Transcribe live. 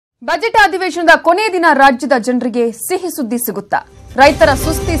Budget ಅಧಿವೇಶನದ ಕೊನೆ ದಿನ ರಾಜ್ಯದ ಜನರಿಗೆ ಸಿಹಿ ಸುದ್ದಿ ಸಿಗುತ್ತಾ? ರೈತರ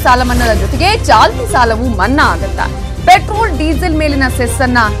ಸುಸ್ತಿ ಸಾಲ ಮನ್ನಾದ ಜೊತೆಗೆ ಚಾಲ್ತಿ ಸಾಲವೂ ಮನ್ನಾ ಆಗುತ್ತಾ? ಪೆಟ್ರೋಲ್ ಡೀಸೆಲ್ ಮೇಲಿನ ಸೆಸ್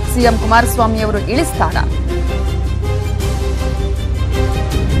ಅನ್ನ ಸಿಎಂ ಕುಮಾರಸ್ವಾಮಿ ಅವರು ಇಳಿಸ್ತಾರಾ?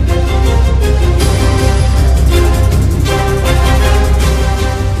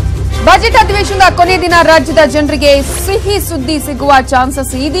 ಬಜೆಟ್ ಅಧಿವೇಶನದ ಕೊನೆ ದಿನ ರಾಜ್ಯದ ಜನರಿಗೆ ಸಿಹಿ ಸುದ್ದಿ ಸಿಗುವ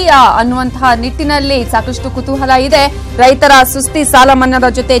ಚಾನ್ಸಸ್ ಇದೆಯಾ ಅನ್ನುವಂತಹ ನಿಟ್ಟಿನಲ್ಲಿ ಸಾಕಷ್ಟು ಕುತೂಹಲ ಇದೆ. ರೈತರ ಸುಸ್ತಿ ಸಾಲ ಮನ್ನಾದ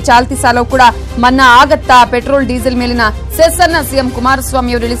ಜೊತೆ ಚಾಲ್ತಿ ಸಾಲವೂ ಕೂಡ ಮನ್ನಾ ಆಗತ್ತಾ? ಪೆಟ್ರೋಲ್ ಡೀಸೆಲ್ ಮೇಲಿನ ಸೆಸ್ ಅನ್ನ ಸಿಎಂ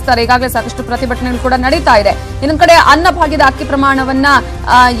ಕುಮಾರಸ್ವಾಮಿ ಅವರು ಇಳಿಸ್ತಾರೆ. ಈಗಾಗಲೇ ಸಾಕಷ್ಟು ಪ್ರತಿಭಟನೆಗಳು ಕೂಡ ನಡೀತಾ ಇದೆ. ಇನ್ನೊಂದು ಕಡೆ ಅನ್ನಭಾಗ್ಯದ ಅಕ್ಕಿ ಪ್ರಮಾಣವನ್ನ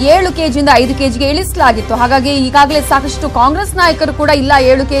 7 ಕೆಜಿಯಿಂದ 5 ಕೆಜಿಗೆ ಇಳಿಸಲಾಗಿತ್ತು. ಹಾಗಾಗಿ ಈಗಾಗಲೇ ಸಾಕಷ್ಟು ಕಾಂಗ್ರೆಸ್ ನಾಯಕರು ಕೂಡ ಇಲ್ಲ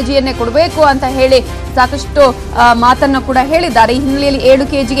 7 ಕೆಜಿಯನ್ನೇ ಕೊಡಬೇಕು ಅಂತ ಹೇಳಿ ಸಾಕಷ್ಟು ಮಾತನ್ನ ಕೂಡ ಹೇಳಿದ್ದಾರೆ. ಈ ಹಿನ್ನೆಲೆಯಲ್ಲಿ 7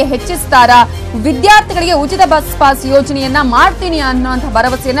 ಕೆಜಿಗೆ ಹೆಚ್ಚಿಸ್ತಾರಾ? ವಿದ್ಯಾರ್ಥಿಗಳಿಗೆ ಉಚಿತ ಬಸ್ ಪಾಸ್ ಯೋಜನೆಯನ್ನ ಮಾಡ್ತೀನಿ ಅನ್ನುವಂತಹ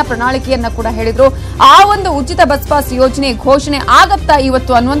ಭರವಸೆಯನ್ನ ಪ್ರಣಾಳಿಕೆಯನ್ನ ಕೂಡ ಹೇಳಿದ್ರು. ಆ ಒಂದು ಉಚಿತ ಬಸ್ ಪಾಸ್ ಯೋಜನೆ ಘೋಷಣೆ ಆಗತ್ತಾ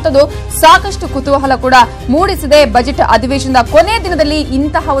ಇವತ್ತು ಅನ್ನುವಂಥದ್ದು ಸಾಕಷ್ಟು ಕುತೂಹಲ ಕೂಡ ಮೂಡಿಸಿದೆ. ಬಜೆಟ್ ಅಧಿವೇಶನದ ಕೊನೆ ದಿನದಲ್ಲಿ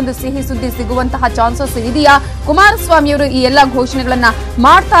ಇಂತಹ ಒಂದು ಸಿಹಿ ಸುದ್ದಿ ಸಿಗುವಂತಹ ಚಾನ್ಸಸ್ ಇದೆಯಾ? ಕುಮಾರಸ್ವಾಮಿ ಅವರು ಈ ಎಲ್ಲಾ ಘೋಷಣೆಗಳನ್ನ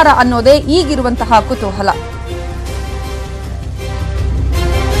ಮಾಡ್ತಾರಾ ಅನ್ನೋದೇ ಈಗಿರುವಂತಹ ಕುತೂಹಲ.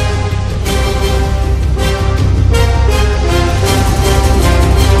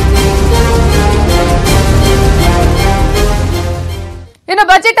 ಇನ್ನು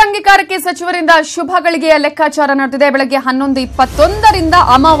ಬಜೆಟ್ ಅಂಗೀಕಾರಕ್ಕೆ ಸಚಿವರಿಂದ ಶುಭಗಳಿಗೆ ಲೆಕ್ಕಾಚಾರ ನಡೆದಿದೆ. ಬೆಳಗ್ಗೆ 11:21ರಿಂದ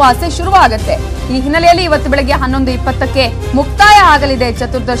ಅಮಾವಾಸ್ಯೆ ಶುರುವಾಗುತ್ತೆ. ಈ ಹಿನ್ನೆಲೆಯಲ್ಲಿ ಇವತ್ತು ಬೆಳಗ್ಗೆ 11:20ಕ್ಕೆ ಮುಕ್ತಾಯ ಆಗಲಿದೆ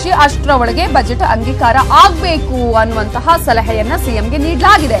ಚತುರ್ದಶಿ. ಅಷ್ಟರ ಒಳಗೆ ಬಜೆಟ್ ಅಂಗೀಕಾರ ಆಗಬೇಕು ಅನ್ನುವಂತಹ ಸಲಹೆಯನ್ನ ಸಿಎಂಗೆ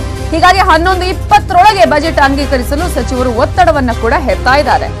ನೀಡಲಾಗಿದೆ. ಹೀಗಾಗಿ 11:20ರೊಳಗೆ ಬಜೆಟ್ ಅಂಗೀಕರಿಸಲು ಸಚಿವರು ಒತ್ತಡವನ್ನು ಕೂಡ ಹೇರ್ತಾ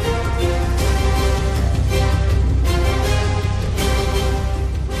ಇದ್ದಾರೆ.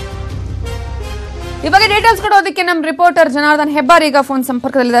 ಈ ಬಗ್ಗೆ ಡೀಟೇಲ್ಸ್ ಕೊಡೋದಕ್ಕೆ ನಮ್ಮ ರಿಪೋರ್ಟರ್ ಜನಾರ್ದನ್ ಹೆಬ್ಬಾರ್ ಈಗ ಫೋನ್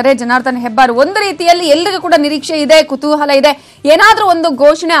ಸಂಪರ್ಕದಲ್ಲಿದ್ದಾರೆ. ಜನಾರ್ದನ್ ಹೆಬ್ಬಾರ್, ಒಂದು ರೀತಿಯಲ್ಲಿ ಎಲ್ಲರಿಗೂ ಕೂಡ ನಿರೀಕ್ಷೆ ಇದೆ, ಕುತೂಹಲ ಇದೆ. ಏನಾದ್ರೂ ಒಂದು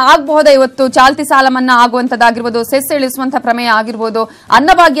ಘೋಷಣೆ ಆಗಬಹುದಾ ಇವತ್ತು? ಚಾಲ್ತಿ ಸಾಲ ಮನ್ನಾ ಆಗುವಂತದ್ದಾಗಿರ್ಬೋದು, ಸೆಸ್ ಇಳಿಸುವಂತಹ ಪ್ರಮೇಯ ಆಗಿರ್ಬೋದು,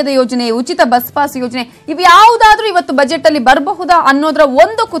 ಅನ್ನಭಾಗ್ಯದ ಯೋಜನೆ, ಉಚಿತ ಬಸ್ ಪಾಸ್ ಯೋಜನೆ, ಇವು ಯಾವುದಾದ್ರೂ ಇವತ್ತು ಬಜೆಟ್ ಅಲ್ಲಿ ಬರಬಹುದಾ ಅನ್ನೋದ್ರ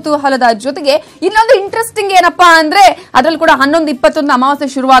ಒಂದು ಕುತೂಹಲದ ಜೊತೆಗೆ ಇನ್ನೊಂದು ಇಂಟ್ರೆಸ್ಟಿಂಗ್ ಏನಪ್ಪಾ ಅಂದ್ರೆ ಅದ್ರಲ್ಲಿ ಕೂಡ 11:21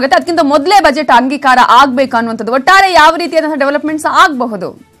 ಅಮಾವಾಸ್ಯೆ ಶುರುವಾಗುತ್ತೆ. ಅದಕ್ಕಿಂತ ಮೊದಲೇ ಬಜೆಟ್ ಅಂಗೀಕಾರ ಆಗ್ಬೇಕು ಅನ್ನುವಂಥದ್ದು. ಒಟ್ಟಾರೆ ಯಾವ ರೀತಿಯಾದಂತಹ ಡೆವಲಪ್ಮೆಂಟ್ಸ್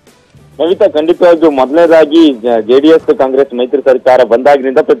ಆಗಬಹುದು? ಕವಿತಾ, ಖಂಡಿತವಾಗಿಯೂ ಮೊದಲನೇದಾಗಿ ಜೆಡಿಎಸ್ ಕಾಂಗ್ರೆಸ್ ಮೈತ್ರಿ ಸರ್ಕಾರ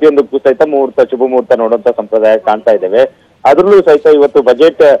ಬಂದಾಗಿನಿಂದ ಪ್ರತಿಯೊಂದಕ್ಕೂ ಸಹಿತ ಶುಭ ಮುಹೂರ್ತ ನೋಡುವಂತ ಸಂಪ್ರದಾಯ ಕಾಣ್ತಾ ಇದ್ದೇವೆ. ಅದರಲ್ಲೂ ಸಹಿತ ಇವತ್ತು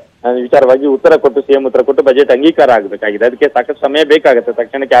ಬಜೆಟ್ ವಿಚಾರವಾಗಿ ಸಿಎಂ ಉತ್ತರ ಕೊಟ್ಟು ಬಜೆಟ್ ಅಂಗೀಕಾರ ಆಗಬೇಕಾಗಿದೆ. ಅದಕ್ಕೆ ಸಾಕಷ್ಟು ಸಮಯ ಬೇಕಾಗುತ್ತೆ,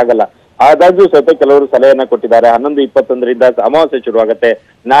 ತಕ್ಷಣಕ್ಕೆ ಆಗಲ್ಲ. ಆದಾಗ್ಯೂ ಸಹಿತ ಕೆಲವರು ಸಲಹೆಯನ್ನ ಕೊಟ್ಟಿದ್ದಾರೆ. 11:21ರಿಂದ ಅಮಾವಾಸ್ಯೆ ಶುರುವಾಗುತ್ತೆ.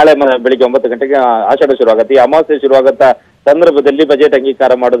 ನಾಳೆ ಬೆಳಿಗ್ಗೆ 9 ಗಂಟೆಗೆ ಆಷಾಢ ಶುರುವಾಗುತ್ತೆ. ಈ ಅಮಾವಾಸ್ಯೆ ಶುರುವಾಗತ್ತ ಸಂದರ್ಭದಲ್ಲಿ ಬಜೆಟ್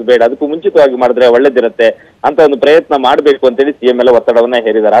ಅಂಗೀಕಾರ ಮಾಡೋದು ಬೇಡ, ಅದಕ್ಕೂ ಮುಂಚಿತವಾಗಿ ಮಾಡಿದ್ರೆ ಒಳ್ಳೇದಿರುತ್ತೆ ಅಂತ ಒಂದು ಪ್ರಯತ್ನ ಮಾಡಬೇಕು ಅಂತೇಳಿ ಸಿಎಂ ಎಲ್ಲ ಒತ್ತಡವನ್ನ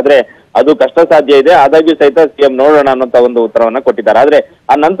ಹೇರಿದ್ದಾರೆ. ಆದ್ರೆ ಅದು ಕಷ್ಟ ಸಾಧ್ಯ ಇದೆ. ಆದಾಗ್ಯೂ ಸಹಿತ ಸಿಎಂ ನೋಡೋಣ ಅನ್ನೋಂತ ಒಂದು ಉತ್ತರವನ್ನ ಕೊಟ್ಟಿದ್ದಾರೆ. ಆದ್ರೆ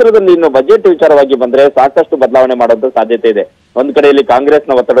ಆ ನಂತರದಲ್ಲಿ ಇನ್ನು ಬಜೆಟ್ ವಿಚಾರವಾಗಿ ಬಂದ್ರೆ ಸಾಕಷ್ಟು ಬದಲಾವಣೆ ಮಾಡುವಂತ ಸಾಧ್ಯತೆ ಇದೆ. ಒಂದ್ ಕಡೆಯಲ್ಲಿ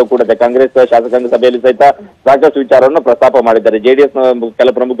ಕಾಂಗ್ರೆಸ್ನ ಒತ್ತಡ ಕೂಡ ಇದೆ. ಕಾಂಗ್ರೆಸ್ ಶಾಸಕಾಂಗ ಸಭೆಯಲ್ಲಿ ಸಹಿತ ಸಾಕಷ್ಟು ವಿಚಾರವನ್ನು ಪ್ರಸ್ತಾಪ ಮಾಡಿದ್ದಾರೆ. ಜೆಡಿಎಸ್ ಕೆಲ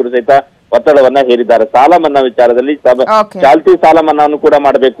ಪ್ರಮುಖರು ಸಹಿತ ಒತ್ತಡವನ್ನ ಹೇರಿದ್ದಾರೆ. ಸಾಲ ಮನ್ನಾ ವಿಚಾರದಲ್ಲಿ ಚಾಲ್ತಿ ಸಾಲ ಮನ್ನಾನು ಕೂಡ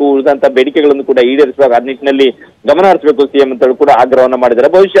ಮಾಡಬೇಕು, ಉಳಿದಂತ ಬೇಡಿಕೆಗಳನ್ನು ಕೂಡ ಈಡೇರಿಸುವಾಗ ಆ ನಿಟ್ಟಿನಲ್ಲಿ ಗಮನ ಹರಿಸಬೇಕು ಸಿಎಂ ಅಂತ ಕೂಡ ಆಗ್ರಹವನ್ನ ಮಾಡಿದ್ದಾರೆ.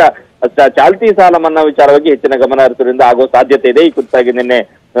 ಬಹುಶಃ ಚಾಲ್ತಿ ಸಾಲ ಮನ್ನಾ ವಿಚಾರವಾಗಿ ಹೆಚ್ಚಿನ ಗಮನ ಹರಿಸುವುದರಿಂದ ಆಗೋ ಸಾಧ್ಯತೆ ಇದೆ. ಈ ಕುರಿತಾಗಿ ನಿನ್ನೆ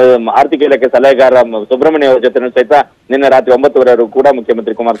ಆರ್ಥಿಕ ಇಲಾಖೆ ಸಲಹೆಗಾರ ಸುಬ್ರಹ್ಮಣ್ಯ ಅವರ ಜೊತೆ ಸಹಿತ ನಿನ್ನೆ ರಾತ್ರಿ 9:00ವರೆಗೂ ಕೂಡ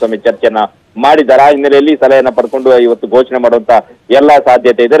ಮುಖ್ಯಮಂತ್ರಿ ಕುಮಾರಸ್ವಾಮಿ ಚರ್ಚೆಯನ್ನ ಮಾಡಿದ್ದಾರೆ. ಆ ಹಿನ್ನೆಲೆಯಲ್ಲಿ ಸಲಹೆಯನ್ನ ಪಡ್ಕೊಂಡು ಇವತ್ತು ಘೋಷಣೆ ಮಾಡುವಂತ ಎಲ್ಲಾ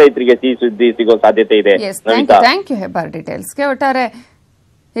ಸಾಧ್ಯತೆ ಇದೆ. ರೈತರಿಗೆ ಸಿಹಿ ಸುದ್ದಿ ಸಿಗೋ ಸಾಧ್ಯತೆ ಇದೆ. ಒಟ್ಟಾರೆ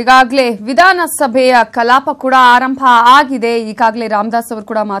ಈಗಾಗಲೇ ವಿಧಾನಸಭೆಯ ಕಲಾಪ ಕೂಡ ಆರಂಭ ಆಗಿದೆ. ಈಗಾಗಲೇ ರಾಮದಾಸ್ ಅವರು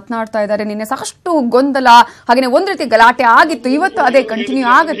ಕೂಡ ಮಾತನಾಡ್ತಾ ಇದ್ದಾರೆ. ನಿನ್ನೆ ಸಾಕಷ್ಟು ಗೊಂದಲ ಹಾಗೆ ಒಂದು ರೀತಿ ಗಲಾಟೆ ಆಗಿತ್ತು. ಇವತ್ತು ಅದೇ ಕಂಟಿನ್ಯೂ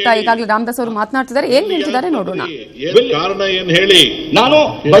ಆಗುತ್ತಾ? ಈಗಾಗಲೇ ರಾಮದಾಸ್ ಅವರು ಮಾತನಾಡ್ತಿದ್ದಾರೆ. ಏನ್ ಹೇಳ್ತಿದ್ದಾರೆ ನೋಡೋಣ. ಕಾರಣ ಏನ್ ಹೇಳಿ, ನಾನು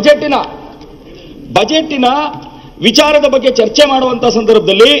ಬಜೆಟಿನ ವಿಚಾರದ ಬಗ್ಗೆ ಚರ್ಚೆ ಮಾಡುವಂತ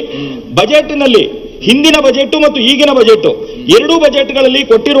ಸಂದರ್ಭದಲ್ಲಿ ಬಜೆಟ್ನಲ್ಲಿ ಹಿಂದಿನ ಬಜೆಟ್ ಮತ್ತು ಈಗಿನ ಬಜೆಟ್ ಎರಡೂ ಬಜೆಟ್ಗಳಲ್ಲಿ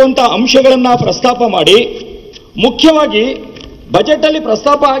ಕೊಟ್ಟಿರುವಂತಹ ಅಂಶಗಳನ್ನ ಪ್ರಸ್ತಾಪ ಮಾಡಿ, ಮುಖ್ಯವಾಗಿ ಬಜೆಟ್ ಅಲ್ಲಿ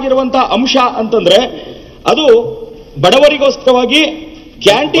ಪ್ರಸ್ತಾಪ ಆಗಿರುವಂತಹ ಅಂಶ ಅಂತಂದ್ರೆ ಅದು ಬಡವರಿಗೋಸ್ಕರವಾಗಿ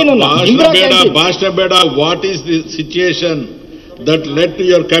ಕ್ಯಾಂಟೀನ್ ಭಾಷಣ ಬೇಡ. What is the situation that LED to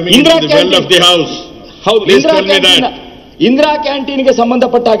your coming to the well off the house? Indira ಕ್ಯಾಂಟೀನ್ಗೆ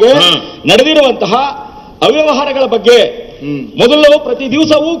ಸಂಬಂಧಪಟ್ಟಾಗೆ ನಡೆದಿರುವಂತಹ ಅವ್ಯವಹಾರಗಳ ಬಗ್ಗೆ ಮೊದಲು ಪ್ರತಿ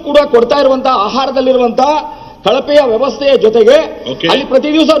ದಿವಸವೂ ಕೂಡ ಕೊಡ್ತಾ ಇರುವಂತಹ ಆಹಾರದಲ್ಲಿರುವಂತಹ ಕಳಪೆಯ ವ್ಯವಸ್ಥೆಯ ಜೊತೆಗೆ ಅಲ್ಲಿ ಪ್ರತಿ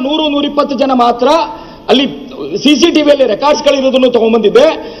ದಿವಸ 100-120 ಜನ ಮಾತ್ರ ಅಲ್ಲಿ ಸಿಸಿಟಿವಿಯಲ್ಲಿ ರೆಕಾರ್ಡ್ಸ್ ಗಳಿರೋದನ್ನು ತಗೊಂಡ್ಬಂದಿದ್ದೆ.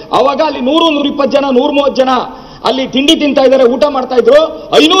 ಅವಾಗ ಅಲ್ಲಿ 100-120 ಜನ 130 ಜನ ಅಲ್ಲಿ ತಿಂಡಿ ತಿಂತಾ ಇದ್ದಾರೆ, ಊಟ ಮಾಡ್ತಾ ಇದ್ರು.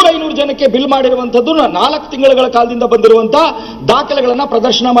 500 ಜನಕ್ಕೆ ಬಿಲ್ ಮಾಡಿರುವಂತದ್ದು 4 ತಿಂಗಳ ಕಾಲದಿಂದ ಬಂದಿರುವಂತಹ ದಾಖಲೆಗಳನ್ನ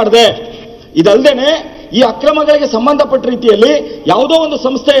ಪ್ರದರ್ಶನ ಮಾಡಿದೆ. ಇದಲ್ಲದೇನೆ ಈ ಅಕ್ರಮಗಳಿಗೆ ಸಂಬಂಧಪಟ್ಟ ರೀತಿಯಲ್ಲಿ ಯಾವುದೋ ಒಂದು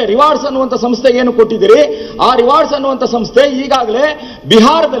ಸಂಸ್ಥೆ ರಿವಾರ್ಡ್ಸ್ ಅನ್ನುವಂಥ ಸಂಸ್ಥೆ ಏನು ಕೊಟ್ಟಿದ್ದೀರಿ, ಆ ರಿವಾರ್ಡ್ಸ್ ಅನ್ನುವಂಥ ಸಂಸ್ಥೆ ಈಗಾಗಲೇ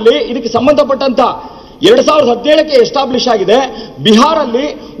ಬಿಹಾರದಲ್ಲಿ ಇದಕ್ಕೆ ಸಂಬಂಧಪಟ್ಟಂತ 2017ಕ್ಕೆ ಎಸ್ಟಾಬ್ಲಿಷ್ ಆಗಿದೆ. ಬಿಹಾರಲ್ಲಿ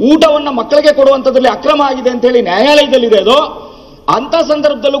ಊಟವನ್ನ ಮಕ್ಕಳಿಗೆ ಕೊಡುವಂಥದ್ರಲ್ಲಿ ಅಕ್ರಮ ಆಗಿದೆ ಅಂತ ಹೇಳಿ ನ್ಯಾಯಾಲಯದಲ್ಲಿದೆ. ಅದು ಅಂತ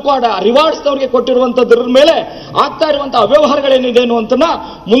ಸಂದರ್ಭದಲ್ಲೂ ಕೂಡ ರಿವಾರ್ಡ್ಸ್ ಅವರಿಗೆ ಕೊಟ್ಟಿರುವಂತದ್ರ ಮೇಲೆ ಆಗ್ತಾ ಇರುವಂತಹ ಅವ್ಯವಹಾರಗಳೇನಿದೆ ಅನ್ನುವಂತನ್ನ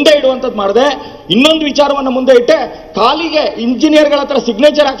ಮುಂದೆ ಇಡುವಂತದ್ದು ಮಾಡಿದೆ. ಇನ್ನೊಂದು ವಿಚಾರವನ್ನು ಮುಂದೆ ಇಟ್ಟೆ, ಖಾಲಿಗೆ ಇಂಜಿನಿಯರ್ಗಳ ಹತ್ರ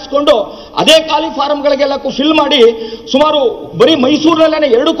ಸಿಗ್ನೇಚರ್ ಹಾಕ್ಸ್ಕೊಂಡು ಅದೇ ಖಾಲಿ ಫಾರ್ಮ್ಗಳಿಗೆಲ್ಲಕ್ಕೂ ಫಿಲ್ ಮಾಡಿ ಸುಮಾರು ಬರೀ ಮೈಸೂರಿನಲ್ಲೇ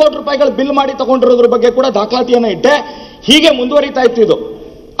 2 ಕೋಟಿ ರೂಪಾಯಿಗಳ ಬಿಲ್ ಮಾಡಿ ತಗೊಂಡಿರೋದ್ರ ಬಗ್ಗೆ ಕೂಡ ದಾಖಲಾತಿಯನ್ನ ಇಟ್ಟೆ. ಹೀಗೆ ಮುಂದುವರಿತಾ ಇತ್ತು ಇದು.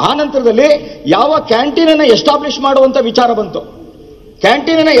 ಆ ನಂತರದಲ್ಲಿ ಯಾವ ಕ್ಯಾಂಟೀನ್ ಅನ್ನು ಎಸ್ಟಾಬ್ಲಿಷ್ ಮಾಡುವಂತ ವಿಚಾರ ಬಂತು.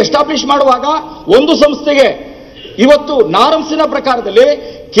 ಕ್ಯಾಂಟೀನ್ ಅನ್ನು ಎಸ್ಟಾಬ್ಲಿಷ್ ಮಾಡುವಾಗ ಒಂದು ಸಂಸ್ಥೆಗೆ ಇವತ್ತು ನಾರ್ಮ್ಸಿನ ಪ್ರಕಾರದಲ್ಲಿ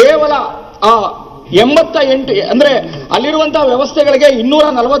ಕೇವಲ 88 ಅಂದ್ರೆ ಅಲ್ಲಿರುವಂತಹ ವ್ಯವಸ್ಥೆಗಳಿಗೆ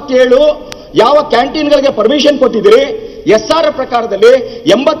 247 ಯಾವ ಕ್ಯಾಂಟೀನ್ಗಳಿಗೆ ಪರ್ಮಿಷನ್ ಕೊಟ್ಟಿದ್ದೀರಿ. SR ಪ್ರಕಾರದಲ್ಲಿ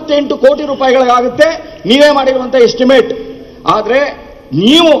 88 ಕೋಟಿ ರೂಪಾಯಿಗಳಾಗುತ್ತೆ ನೀವೇ ಮಾಡಿರುವಂತಹ ಎಸ್ಟಿಮೇಟ್. ಆದ್ರೆ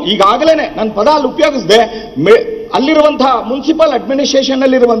ನೀವು ಈಗಾಗಲೇ ನನ್ನ ಪದ ಅಲ್ಲಿ ಉಪಯೋಗಿಸಿದೆ, ಅಲ್ಲಿರುವಂತಹ ಮುನ್ಸಿಪಲ್ ಅಡ್ಮಿನಿಸ್ಟ್ರೇಷನ್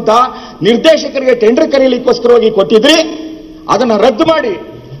ಅಲ್ಲಿರುವಂತಹ ನಿರ್ದೇಶಕರಿಗೆ ಟೆಂಡರ್ ಕರೀಲಿಕ್ಕೋಸ್ಕರವಾಗಿ ಕೊಟ್ಟಿದ್ರಿ. ಅದನ್ನ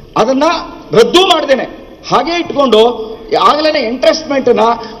ರದ್ದು ಮಾಡ್ದೇನೆ ಹಾಗೆ ಇಟ್ಕೊಂಡು ಆಗಲೇ ಇಂಟ್ರೆಸ್ಟ್ಮೆಂಟ್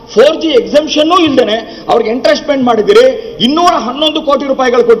 4G ಎಕ್ಸಂಪ್ಷನ್ ಇಲ್ದೇನೆ ಅವ್ರಿಗೆ ಇಂಟ್ರೆಸ್ಟ್ಮೆಂಟ್ ಮಾಡಿದಿರಿ. 211 ಕೋಟಿ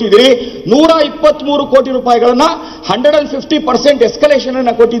ರೂಪಾಯಿಗಳು ಕೊಟ್ಟಿದ್ದೀರಿ. 123 ಕೋಟಿ ರೂಪಾಯಿಗಳನ್ನ 150% ಎಸ್ಕಲೇಷನ್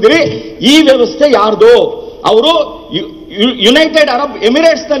ಅನ್ನ ಕೊಟ್ಟಿದ್ದೀರಿ. ಈ ವ್ಯವಸ್ಥೆ ಯಾರ್ದು? ಅವರು ಯುನೈಟೆಡ್ ಅರಬ್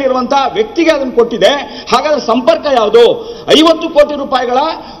ಎಮಿರೇಟ್ಸ್ ನಲ್ಲಿರುವಂತಹ ವ್ಯಕ್ತಿಗೆ ಅದನ್ನು ಕೊಟ್ಟಿದೆ. ಹಾಗಾದ್ರೆ ಸಂಪರ್ಕ ಯಾವುದು? 50 ಕೋಟಿ ರೂಪಾಯಿಗಳ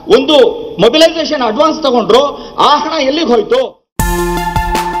ಒಂದು ಮೊಬಿಲೈಸೇಷನ್ ಅಡ್ವಾನ್ಸ್ ತಗೊಂಡ್ರು. ಆ ಹಣ ಎಲ್ಲಿಗೆ ಹೋಯ್ತು?